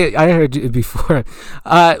 I heard you before.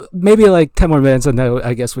 Maybe like 10 more minutes and then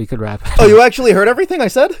I guess we could wrap it. Oh, you actually heard everything I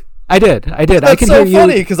said? I did. That's I can so hear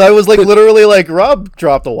funny, you. because I was like literally like, Rob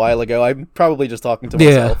dropped a while ago. I'm probably just talking to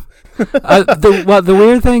myself. The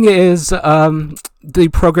weird thing is the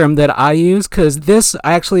program that I use, because this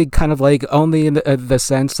I actually kind of like only in the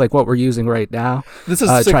sense like what we're using right now. This is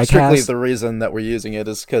strictly the reason that we're using it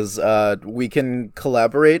is because we can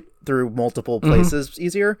collaborate through multiple places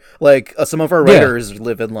easier. Like some of our writers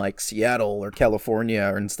live in like Seattle or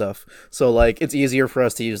California and stuff, so like it's easier for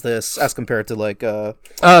us to use this as compared to like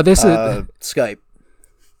Skype.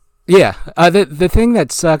 Yeah, the thing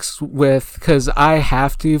that sucks with, because I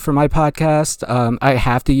have to for my podcast, I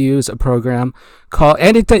have to use a program called,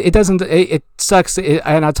 and it sucks,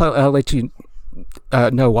 and I'll let you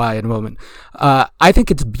know why in a moment. I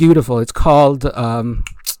think it's beautiful. It's called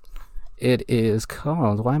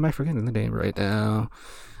why am I forgetting the name right now?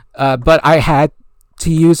 But I had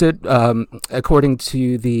to use it according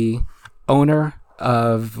to the owner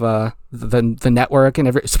of the network and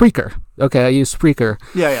Spreaker. Okay, I use Spreaker.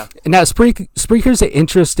 Yeah. Now Spreaker's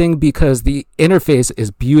interesting because the interface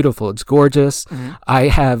is beautiful. It's gorgeous. Mm-hmm. I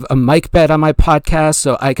have a mic bed on my podcast,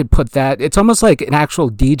 so I could put that. It's almost like an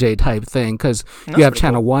actual DJ type thing, because you have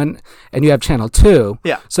channel 1 and you have channel 2.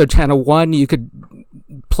 Yeah. So channel 1 you could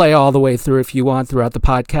play all the way through if you want throughout the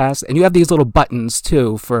podcast, and you have these little buttons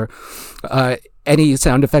too for any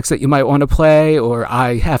sound effects that you might want to play, or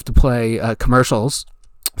I have to play commercials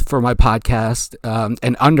for my podcast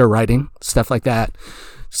and underwriting, stuff like that.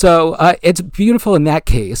 So it's beautiful in that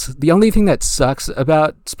case. The only thing that sucks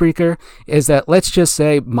about Spreaker is that, let's just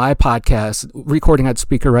say my podcast, recording on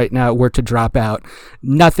Spreaker right now, were to drop out,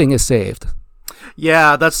 nothing is saved.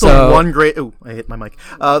 Yeah, that's the one great... Ooh, I hit my mic.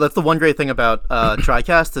 That's the one great thing about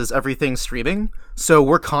TriCast is everything's streaming, so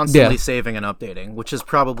we're constantly saving and updating, which is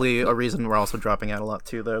probably a reason we're also dropping out a lot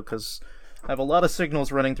too, though, because I have a lot of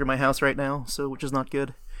signals running through my house right now, which is not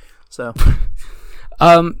good. So,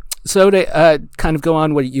 so to kind of go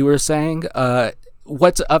on what you were saying,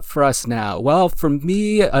 what's up for us now? Well, for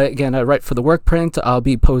me, again, I write for the Workprint. I'll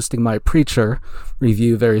be posting my Preacher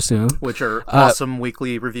review very soon, which are awesome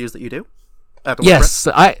weekly reviews that you do. Yes,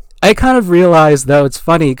 I kind of realized, though, it's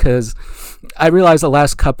funny because I realized the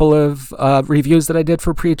last couple of reviews that I did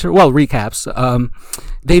for Preacher, well, recaps,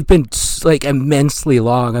 they've been like immensely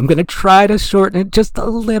long. I'm going to try to shorten it just a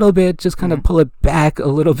little bit, just kind of pull it back a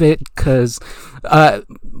little bit, because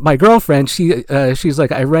my girlfriend, she's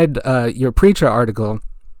like, I read your Preacher article,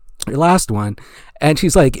 your last one, and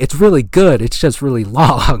she's like, it's really good, it's just really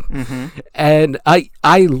long. Mm-hmm. And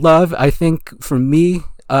I think for me,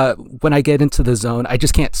 when I get into the zone, I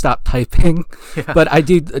just can't stop typing. Yeah. But I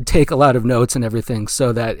do take a lot of notes and everything,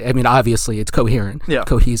 so that, I mean, obviously it's coherent,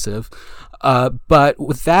 cohesive. But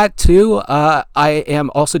with that too, I am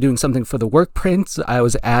also doing something for the Workprint. I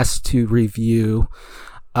was asked to review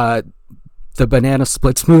the Banana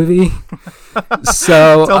Splits movie.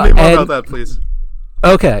 So tell me more about that, please.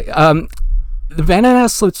 Okay, the Banana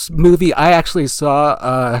Splits movie, I actually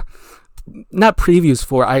saw. Not previews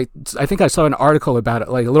for. I think I saw an article about it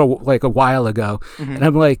like a while ago, and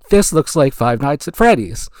I'm like, this looks like Five Nights at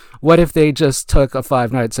Freddy's. What if they just took a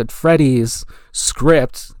Five Nights at Freddy's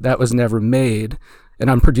script that was never made, an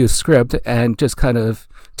unproduced script, and just kind of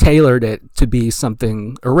tailored it to be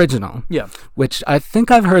something original? Yeah, which I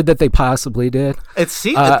think I've heard that they possibly did.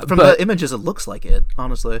 From the images, it looks like it,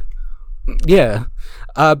 honestly. Yeah,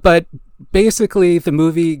 but basically the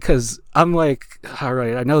movie, because I'm like, all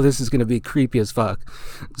right, I know this is going to be creepy as fuck.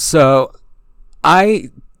 So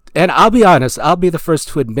and I'll be honest, I'll be the first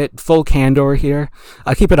to admit, full candor here,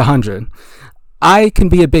 I'll keep it 100. I can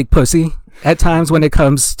be a big pussy at times when it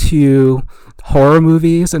comes to horror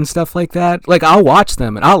movies and stuff like that. Like, I'll watch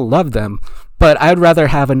them and I'll love them, but I'd rather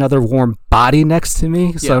have another warm body next to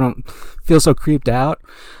me so I don't feel so creeped out.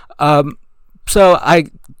 So I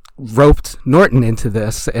roped Norton into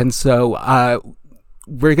this, and so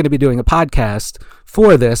we're going to be doing a podcast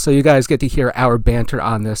for this, so you guys get to hear our banter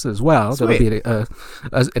on this as well. Sweet. That'll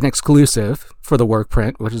be an exclusive for the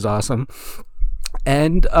Workprint, which is awesome.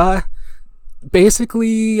 And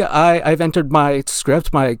basically, I've entered my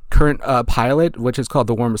script, my current pilot, which is called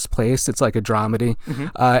The Warmest Place. It's like a dramedy.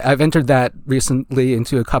 I've entered that recently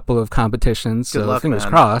into a couple of competitions, Good so luck, fingers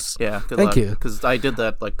man. crossed. Yeah, good Thank luck. you. Because I did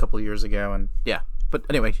that like a couple of years ago, and yeah. But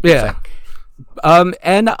anyway, Yeah.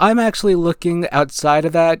 And I'm actually looking outside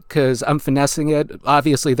of that because I'm finessing it.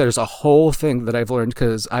 Obviously, there's a whole thing that I've learned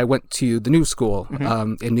because I went to the New School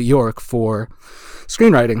in New York for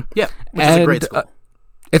screenwriting. Yeah, which is a great school.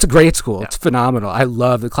 It's a great school. Yeah. It's phenomenal. I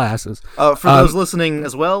love the classes. For those listening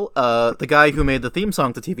as well, the guy who made the theme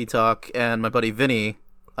song to TV Talk and my buddy Vinny,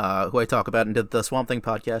 who I talk about and did the Swamp Thing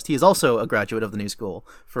podcast, he is also a graduate of the New School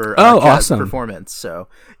for jazz awesome performance. So,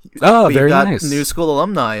 very we've got nice. New School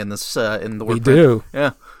alumni in this in the work. We do.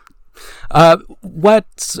 Yeah.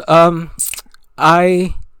 What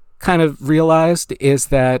I kind of realized is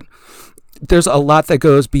that there's a lot that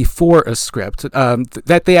goes before a script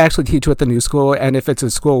that they actually teach you at the New School, and if it's a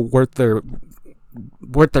school worth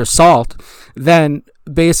their salt, then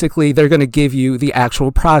basically they're going to give you the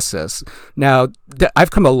actual process. Now, I've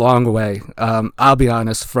come a long way, I'll be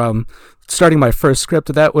honest, from starting my first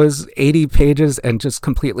script that was 80 pages and just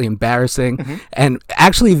completely embarrassing and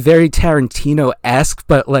actually very Tarantino-esque,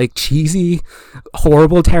 but like cheesy,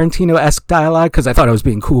 horrible Tarantino-esque dialogue because I thought I was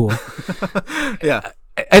being cool. Yeah.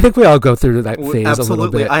 I think we all go through that phase a little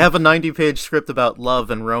Absolutely. bit. I have a 90-page script about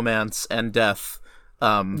love and romance and death.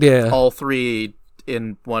 All three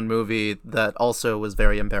in one movie that also was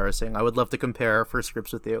very embarrassing. I would love to compare first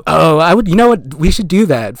scripts with you. Oh, I would. You know what? We should do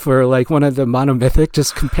that for like one of the monomythic.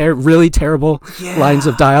 Just compare really terrible lines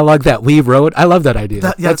of dialogue that we wrote. I love that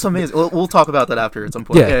idea. That's amazing. We'll talk about that after at some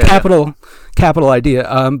point. Yeah, capital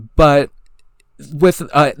idea. But with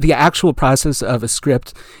the actual process of a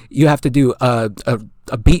script, you have to do a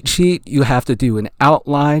beat sheet. You have to do an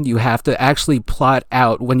outline. You have to actually plot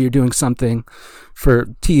out when you're doing something for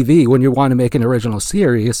TV, when you want to make an original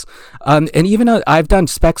series. And even I've done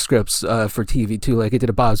spec scripts for TV too. Like I did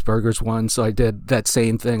a Bob's Burgers one, so I did that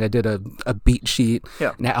same thing. I did a beat sheet,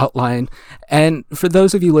 an outline. And for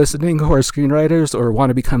those of you listening who are screenwriters or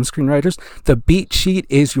want to become screenwriters, the beat sheet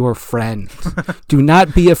is your friend. Do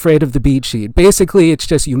not be afraid of the beat sheet. Basically, it's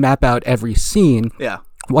just you map out every scene. Yeah.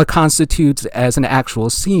 What constitutes as an actual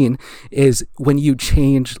scene is when you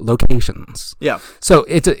change locations. Yeah. So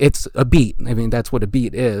it's a beat. I mean, that's what a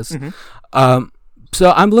beat is.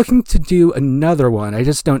 So I'm looking to do another one. I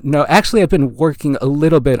just don't know. Actually, I've been working a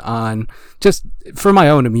little bit on just for my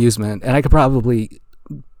own amusement, and I could probably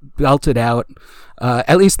belt it out.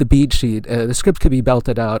 At least the beat sheet. The script could be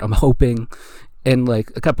belted out, I'm hoping, in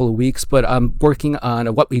like a couple of weeks. But I'm working on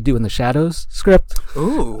a What We Do in the Shadows script.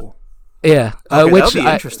 Ooh. Yeah, Okay, which that'll be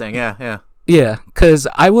interesting. Yeah. Yeah, because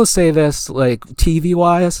I will say this, like TV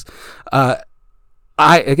wise, I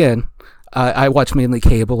watch mainly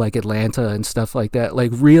cable, like Atlanta and stuff like that,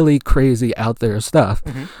 like really crazy out there stuff.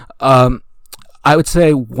 I would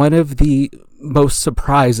say one of the most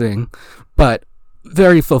surprising, but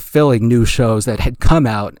very fulfilling new shows that had come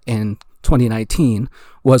out in 2019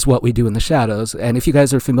 was What We Do in the Shadows. And if you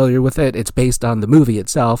guys are familiar with it, it's based on the movie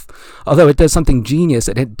itself, although it does something genius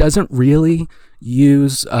and it doesn't really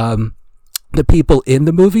use the people in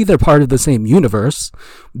the movie. They're part of the same universe,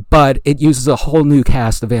 but it uses a whole new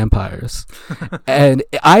cast of vampires. And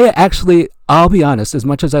I'll be honest, as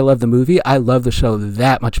much as I love the movie, I love the show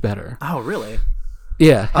that much better. Oh, really?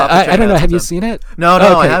 Yeah. I don't know. Have you seen it? No,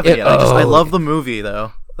 I haven't yet. I love the movie,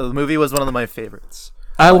 though. The movie was one of my favorites.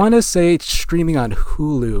 I want to say it's streaming on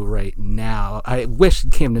Hulu right now. I wish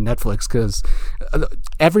it came to Netflix because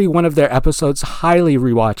every one of their episodes highly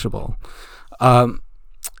rewatchable.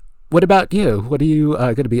 What about you? What are you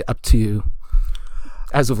going to be up to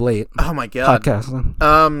as of late? Oh my god.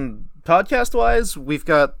 Podcasting. Podcast wise, we've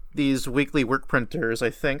got these weekly work printers,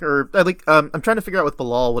 I think, or I'm trying to figure out with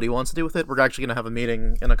Bilal what he wants to do with it. We're actually going to have a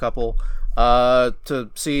meeting in a couple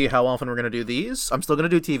to see how often we're going to do these. I'm still going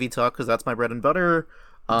to do TV Talk because that's my bread and butter.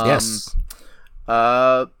 Yes.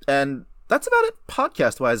 And That's about it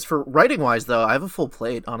podcast-wise. For writing-wise, though, I have a full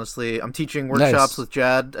plate, honestly. I'm teaching workshops with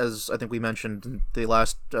Jad, as I think we mentioned in the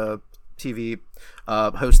last TV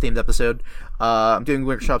host-themed episode. I'm doing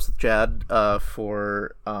workshops with Jad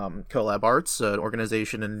for Collab Arts, an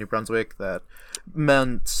organization in New Brunswick that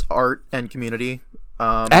meant art and community.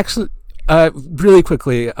 Actually, really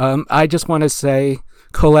quickly, I just want to say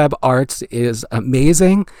Collab Arts is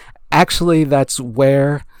amazing. Actually, that's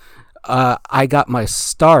where I got my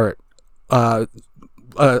start.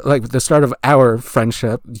 Like the start of our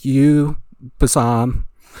friendship, you, Bassam,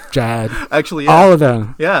 Jad, actually, all of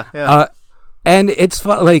them. Yeah. And it's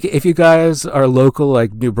fun, like, if you guys are local,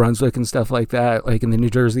 like New Brunswick and stuff like that, like in the New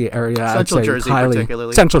Jersey area, Central I'd say Jersey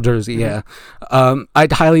particularly. Central Jersey, yeah.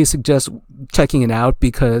 I'd highly suggest checking it out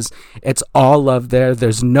because it's all love there.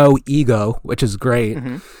 There's no ego, which is great.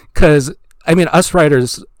 Because I mean, us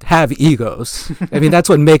writers have egos. I mean, that's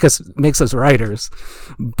what makes us writers.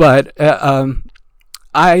 But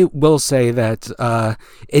I will say that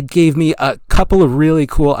it gave me a couple of really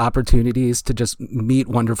cool opportunities to just meet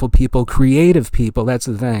wonderful people, creative people. That's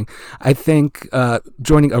the thing. I think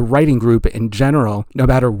joining a writing group in general, no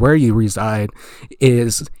matter where you reside,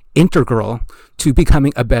 is integral to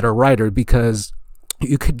becoming a better writer because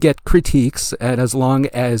you could get critiques, and as long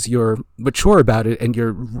as you're mature about it and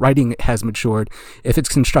your writing has matured, if it's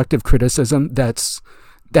constructive criticism, that's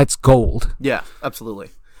gold. Yeah, absolutely.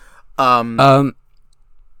 Yeah.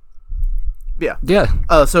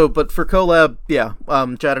 But for Collab,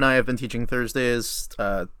 Chad and I have been teaching Thursdays,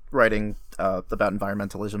 writing about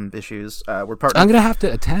environmentalism issues. We're partnering. I'm gonna have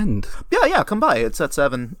to attend. Yeah, come by. It's at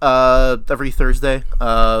 7 every Thursday.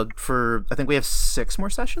 For I think we have 6 more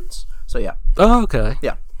sessions. So yeah. Oh, okay.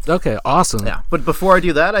 Yeah. Okay, awesome. Yeah, but before I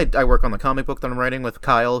do that, I work on the comic book that I'm writing with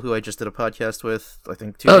Kyle, who I just did a podcast with, I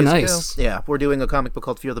think 2 days nice. ago. Yeah, we're doing a comic book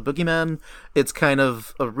called Fear the Boogeyman. It's kind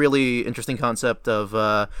of a really interesting concept of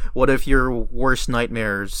what if your worst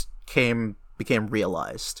nightmares became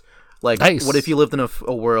realized? Like, nice. What if you lived in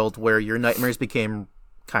a world where your nightmares became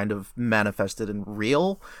kind of manifested and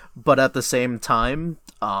real, but at the same time,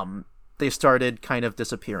 they started kind of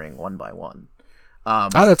disappearing one by one.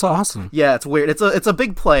 That's awesome. Yeah, it's weird. It's a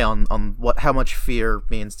big play on how much fear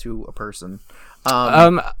means to a person.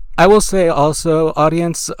 I will say also,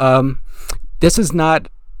 audience, this is not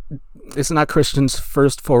Christian's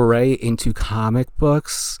first foray into comic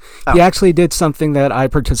books. He actually did something that I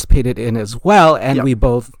participated in as well, and we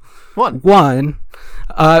both won,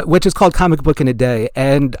 which is called Comic Book in a Day.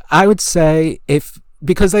 And I would say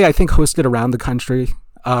because they, I think, hosted around the country,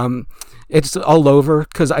 it's all over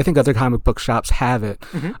because I think other comic book shops have it.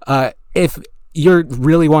 If you're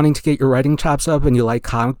really wanting to get your writing chops up and you like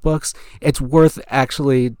comic books, it's worth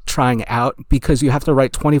actually trying out because you have to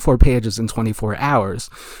write 24 pages in 24 hours,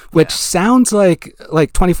 which sounds like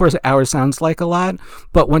 24 hours sounds like a lot,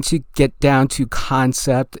 but once you get down to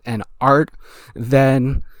concept and art,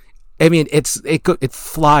 then I mean, it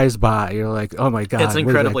flies by. You're like, oh my god, it's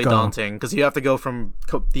incredibly daunting because you have to go from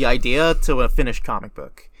the idea to a finished comic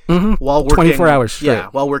book. While working 24 hours straight. Yeah,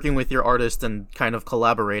 while working with your artist and kind of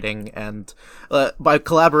collaborating. And by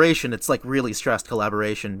collaboration, it's like really stressed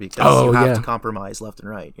collaboration because you have to compromise left and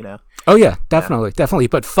right, you know? Oh, yeah, definitely.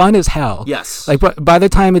 But fun as hell. Yes. Like, by the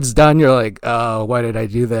time it's done, you're like, oh, why did I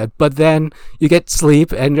do that? But then you get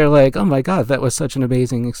sleep and you're like, oh my god, that was such an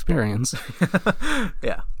amazing experience.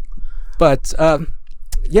 Yeah. But, I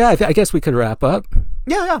guess we could wrap up.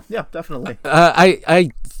 Yeah, definitely. I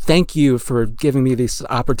thank you for giving me this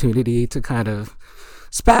opportunity to kind of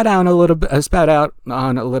spat out on a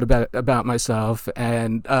little bit about myself.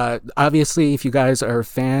 And obviously, if you guys are a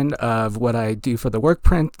fan of what I do for the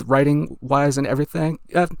Workprint, writing wise and everything,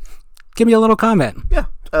 give me a little comment. Yeah.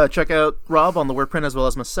 Check out Rob on the Workprint as well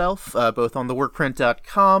as myself, both on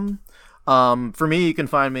theworkprint.com. For me, you can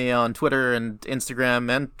find me on Twitter and Instagram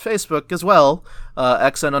and Facebook as well.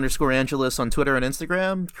 XN_Angelus on Twitter and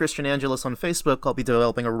Instagram. Christian Angelus on Facebook. I'll be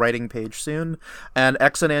developing a writing page soon. And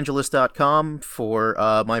xnangelus.com for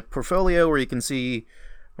my portfolio where you can see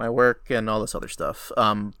my work and all this other stuff.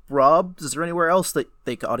 Rob, is there anywhere else that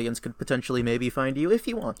the audience could potentially maybe find you if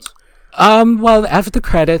you want? Well, after the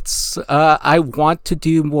credits, I want to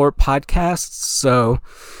do more podcasts, so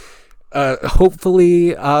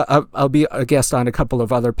hopefully I'll be a guest on a couple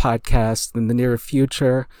of other podcasts in the near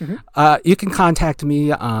future. You can contact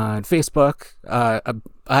me on Facebook.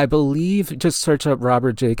 I believe just search up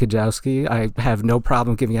Robert J. Kajowski. I have no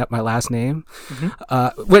problem giving out my last name,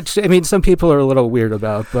 which, I mean, some people are a little weird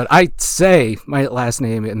about, but I say my last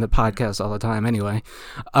name in the podcast all the time anyway.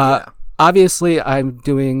 Obviously, I'm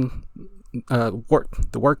doing the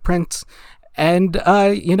Workprint, And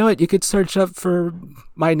you know what? You could search up for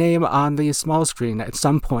my name on the small screen at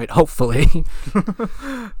some point, hopefully.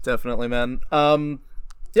 Definitely, man.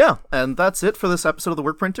 Yeah, and that's it for this episode of the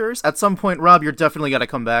Workprinters. At some point, Rob, you're definitely got to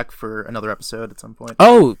come back for another episode at some point.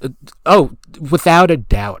 Oh, without a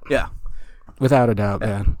doubt. Yeah. Without a doubt,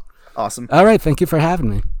 man. Awesome. All right, thank you for having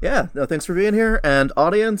me. Yeah, no, thanks for being here. And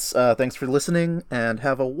audience, thanks for listening, and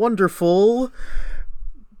have a wonderful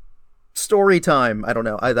story time. I don't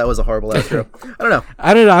know. That was a horrible outro. I don't know.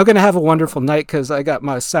 I'm going to have a wonderful night because I got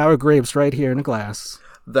my sour grapes right here in a glass.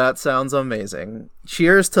 That sounds amazing.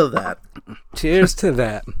 Cheers to that. Cheers to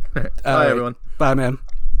that. Bye, everyone. Bye, man.